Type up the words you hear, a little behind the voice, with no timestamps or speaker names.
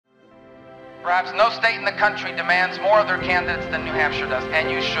Perhaps no state in the country demands more of their candidates than New Hampshire does, and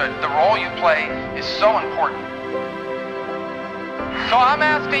you should. The role you play is so important. So I'm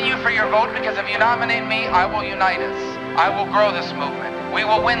asking you for your vote, because if you nominate me, I will unite us. I will grow this movement. We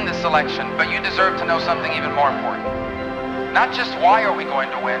will win this election, but you deserve to know something even more important. Not just why are we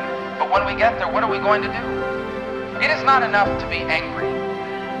going to win, but when we get there, what are we going to do? It is not enough to be angry.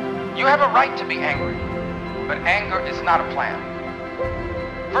 You have a right to be angry, but anger is not a plan.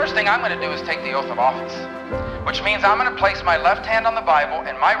 First thing I'm going to do is take the oath of office, which means I'm going to place my left hand on the Bible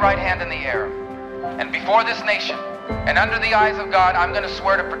and my right hand in the air. And before this nation, and under the eyes of God, I'm going to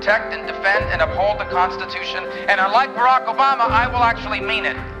swear to protect and defend and uphold the Constitution. And unlike Barack Obama, I will actually mean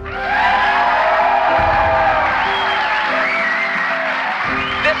it.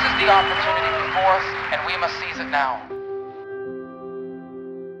 This is the opportunity before us, and we must seize it now.